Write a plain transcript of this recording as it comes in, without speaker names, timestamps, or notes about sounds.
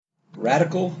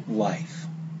Radical life.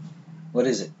 What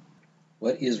is it?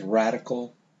 What is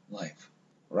radical life?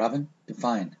 Robin,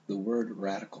 define the word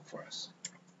radical for us.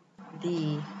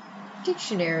 The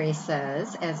dictionary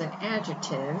says, as an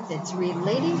adjective, it's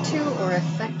relating to or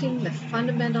affecting the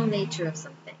fundamental nature of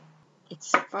something. It's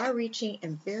far-reaching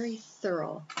and very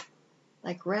thorough,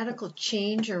 like radical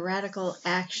change or radical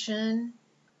action.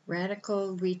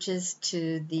 Radical reaches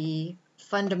to the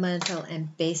fundamental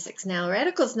and basics. Now,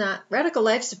 radical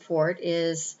life support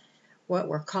is what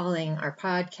we're calling our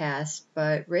podcast,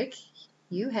 but Rick,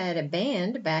 you had a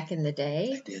band back in the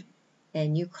day. I did.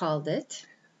 And you called it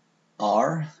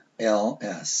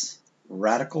RLS,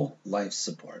 Radical Life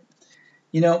Support.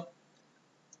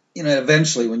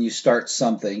 Eventually when you start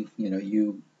something,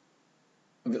 you,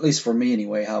 at least for me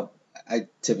anyway, how I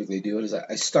typically do it is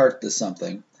I start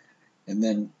something and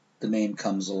then the name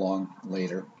comes along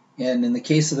later. And in the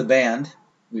case of the band,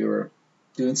 we were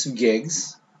doing some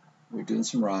gigs, we were doing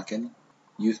some rocking,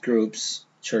 youth groups,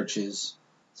 churches,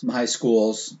 some high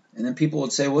schools, and then people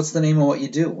would say, "What's the name of what you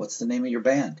do? What's the name of your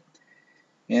band?"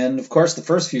 And of course, the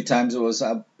first few times it was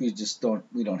we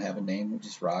don't have a name, we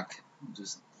just rock, we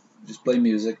just play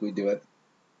music, we do it.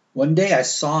 One day I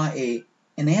saw an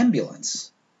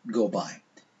ambulance go by,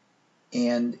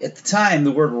 and at the time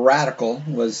the word radical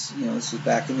was, this was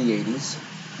back in the 80s.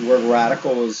 The word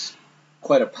radical was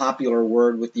quite a popular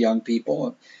word with young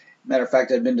people. Matter of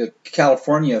fact, I'd been to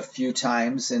California a few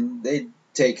times, and they'd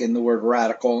taken the word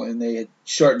radical and they had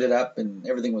shortened it up, and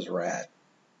everything was rad.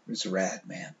 It was rad,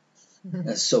 man.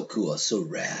 That's so cool, so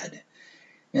rad.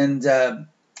 And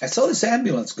I saw this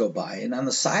ambulance go by, and on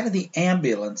the side of the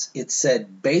ambulance it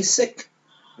said Basic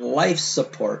Life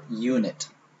Support Unit.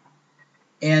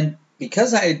 And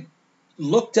because I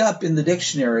looked up in the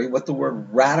dictionary what the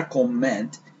word radical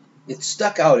meant, it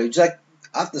stuck out. It was like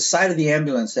off the side of the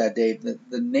ambulance that day,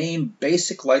 the name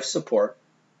Basic Life Support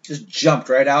just jumped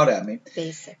right out at me.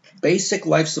 Basic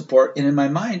Life Support. And in my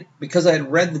mind, because I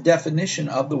had read the definition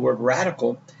of the word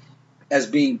radical as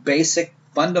being basic,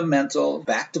 fundamental,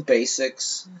 back to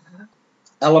basics,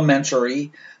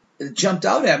 elementary, it jumped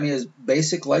out at me as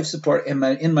Basic Life Support.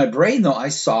 In my brain, though, I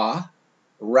saw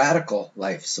Radical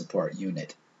Life Support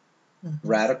Unit.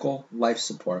 Radical Life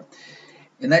Support.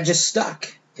 And that just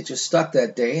stuck. It just stuck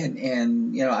that day.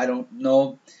 And I don't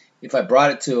know if I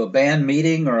brought it to a band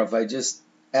meeting or if I just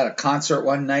at a concert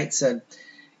one night said,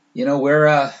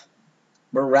 we're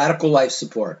Radical Life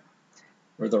Support.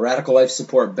 We're the Radical Life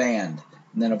Support Band.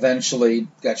 And then eventually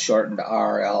got shortened to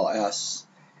RLS.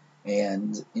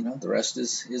 And, the rest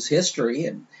is history.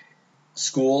 And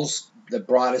schools that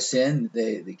brought us in,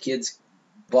 the kids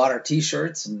bought our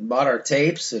T-shirts and bought our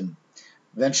tapes and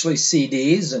eventually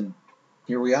CDs. And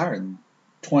here we are in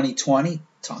 2020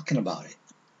 talking about it.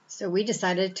 So we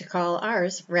decided to call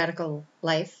ours Radical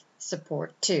Life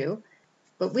Support too.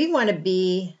 But we want to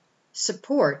be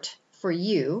support for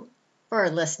you, for our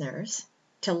listeners,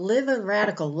 to live a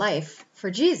radical life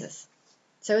for Jesus.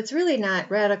 So it's really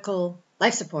not radical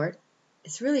life support.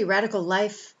 It's really radical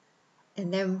life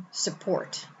and then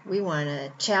support. We want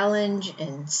to challenge,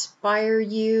 inspire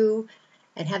you,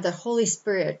 and have the Holy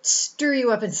Spirit stir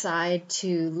you up inside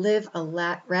to live a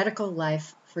radical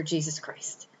life for Jesus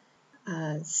Christ.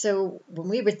 So when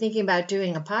we were thinking about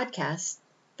doing a podcast,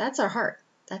 that's our heart.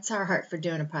 That's our heart for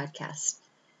doing a podcast,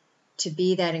 to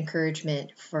be that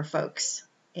encouragement for folks.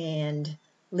 And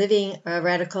living a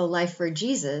radical life for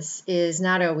Jesus is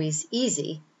not always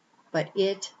easy, but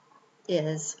it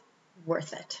is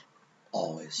worth it.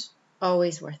 Always.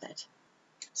 Always worth it.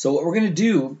 So what we're going to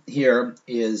do here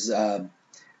is,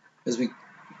 as we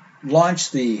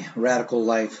launch the Radical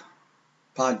Life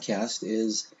podcast,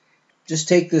 is just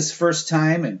take this first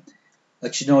time and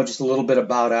let you know just a little bit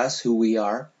about us, who we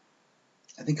are.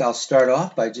 I think I'll start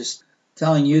off by just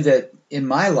telling you that in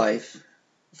my life,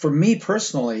 for me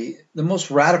personally, the most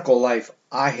radical life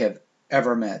I have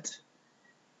ever met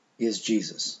is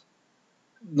Jesus.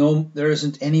 No, there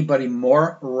isn't anybody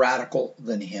more radical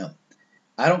than him.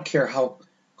 I don't care how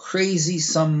crazy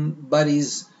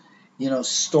somebody's,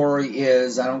 story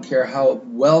is. I don't care how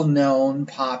well-known,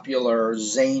 popular,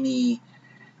 zany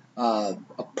a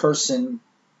person,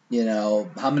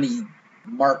 how many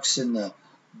marks in the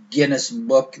Guinness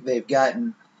book they've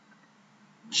gotten.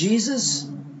 Jesus,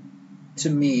 to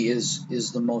me,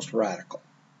 is the most radical.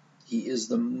 He is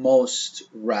the most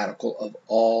radical of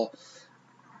all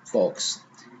folks.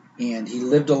 And he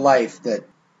lived a life that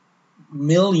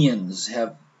millions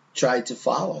have tried to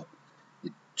follow,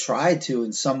 tried to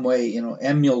in some way,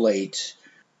 emulate.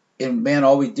 And man,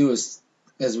 all we do is,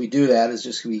 as we do that,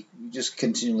 is we just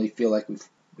continually feel like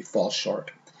we fall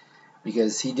short.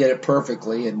 because he did it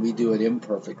perfectly and we do it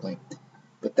imperfectly.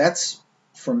 But that's,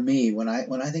 for me, when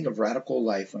I think of radical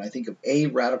life, when I think of a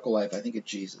radical life, I think of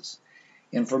Jesus.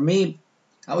 And for me,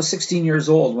 I was 16 years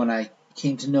old when I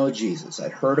came to know Jesus.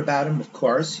 I'd heard about him, of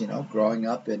course, growing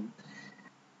up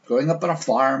on a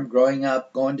farm, growing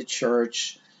up going to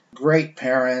church, great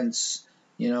parents,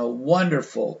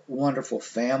 wonderful, wonderful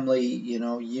family,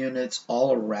 units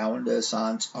all around us,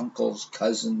 aunts, uncles,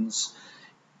 cousins,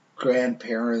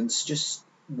 grandparents, just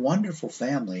wonderful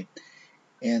family.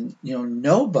 And,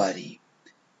 nobody,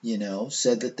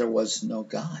 said that there was no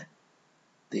God.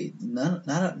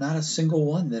 Not a single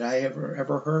one that I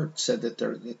ever heard said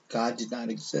that God did not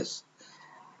exist.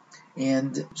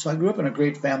 And so I grew up in a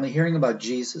great family, hearing about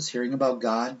Jesus, hearing about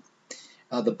God.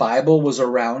 The Bible was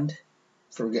around.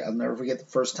 I'll never forget the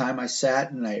first time I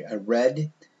sat and I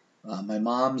read. My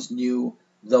mom's New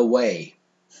The Way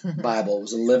Bible. It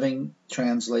was a living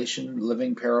translation,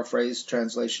 living paraphrase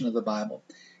translation of the Bible.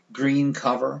 Green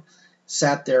cover.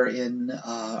 Sat there in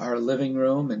our living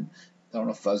room, and I don't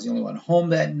know if I was the only one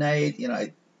home that night.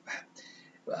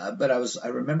 But I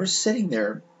remember sitting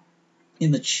there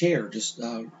in the chair, just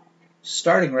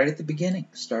starting right at the beginning,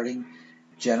 starting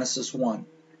Genesis 1,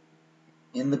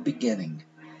 in the beginning.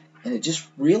 And it just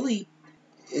really,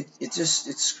 it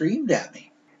screamed at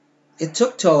me. It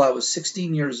took till I was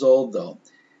 16 years old, though,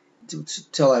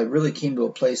 till I really came to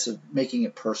a place of making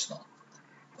it personal.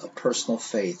 A personal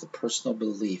faith, a personal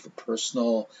belief, a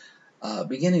personal,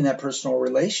 beginning that personal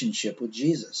relationship with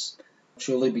Jesus.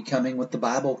 Truly becoming what the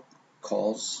Bible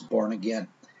calls born again.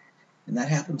 And that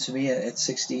happened to me at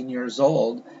 16 years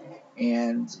old.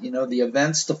 And, the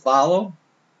events to follow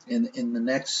in the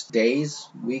next days,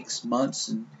 weeks, months,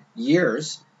 and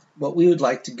years, what we would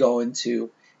like to go into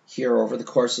here over the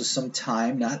course of some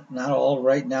time, not all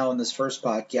right now in this first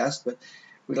podcast, but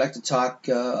we'd like to talk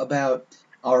about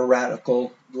our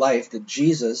radical life that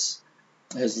Jesus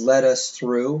has led us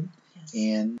through, yes.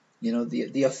 And,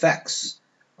 the effects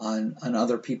on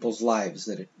other people's lives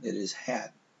that it has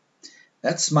had.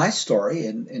 That's my story,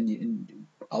 and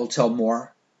I'll tell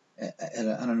more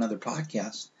on another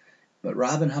podcast. But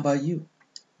Robin, how about you?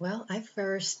 Well, I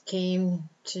first came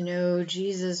to know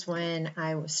Jesus when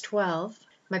I was 12.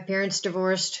 My parents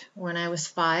divorced when I was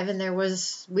 5, and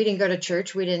we didn't go to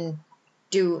church, we didn't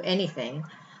do anything.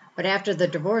 But after the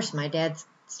divorce, my dad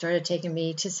started taking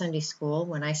me to Sunday school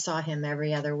when I saw him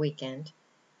every other weekend.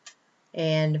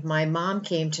 And my mom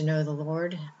came to know the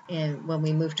Lord and when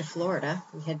we moved to Florida.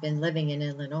 We had been living in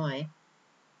Illinois.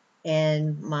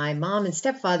 And my mom and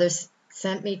stepfather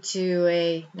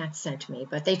they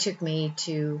took me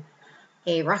to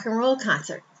a rock and roll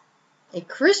concert, a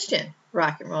Christian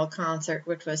rock and roll concert,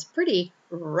 which was pretty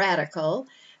radical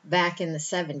back in the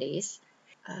 70s.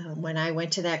 When I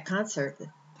went to that concert,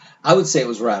 I would say it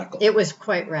was radical. It was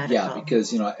quite radical. Yeah,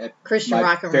 because, Christian my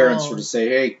rock and parents roll. were to say,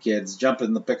 hey, kids, jump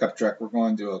in the pickup truck. We're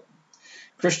going to a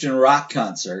Christian rock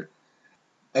concert.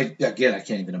 I can't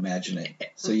even imagine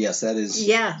it. So, yes, that is,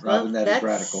 Robin, that is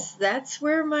radical. That's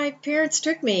where my parents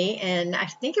took me, and I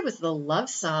think it was the Love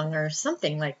Song or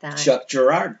something like that. Chuck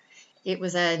Girard. It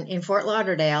was in Fort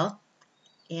Lauderdale,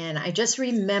 and I just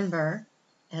remember,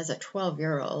 as a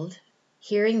 12-year-old,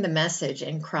 hearing the message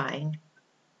and crying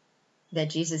that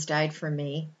Jesus died for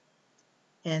me,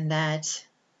 and that,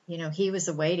 he was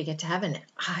the way to get to heaven.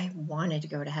 I wanted to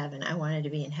go to heaven. I wanted to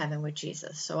be in heaven with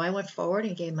Jesus. So I went forward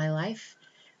and gave my life.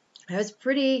 I was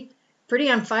pretty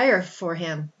on fire for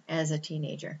him as a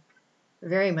teenager,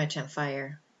 very much on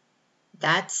fire.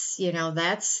 That's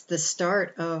the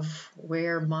start of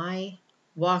where my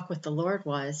walk with the Lord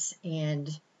was, and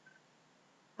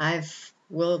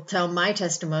will tell my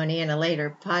testimony in a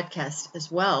later podcast as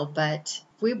well, but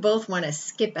we both want to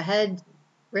skip ahead.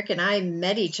 Rick and I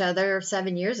met each other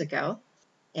 7 years ago,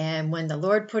 and when the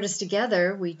Lord put us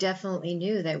together, we definitely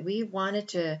knew that we wanted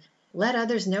to let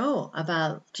others know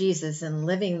about Jesus and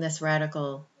living this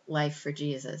radical life for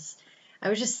Jesus. I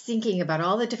was just thinking about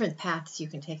all the different paths you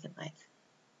can take in life.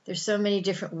 There's so many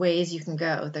different ways you can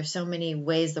go. There's so many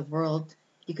ways the world,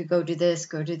 you could go do this,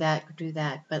 go do that, go do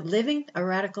that. But living a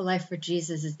radical life for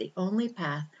Jesus is the only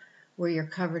path where you're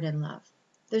covered in love.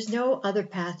 There's no other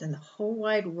path in the whole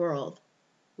wide world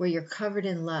where you're covered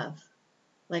in love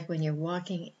like when you're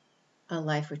walking a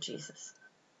life with Jesus.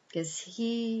 Because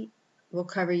he will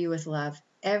cover you with love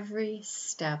every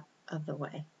step of the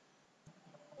way.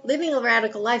 Living a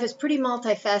radical life is pretty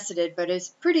multifaceted, but it's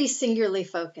pretty singularly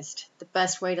focused. The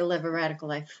best way to live a radical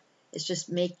life is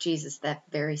just make Jesus that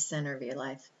very center of your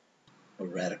life. A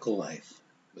Radical Life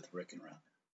with Rick and Robin.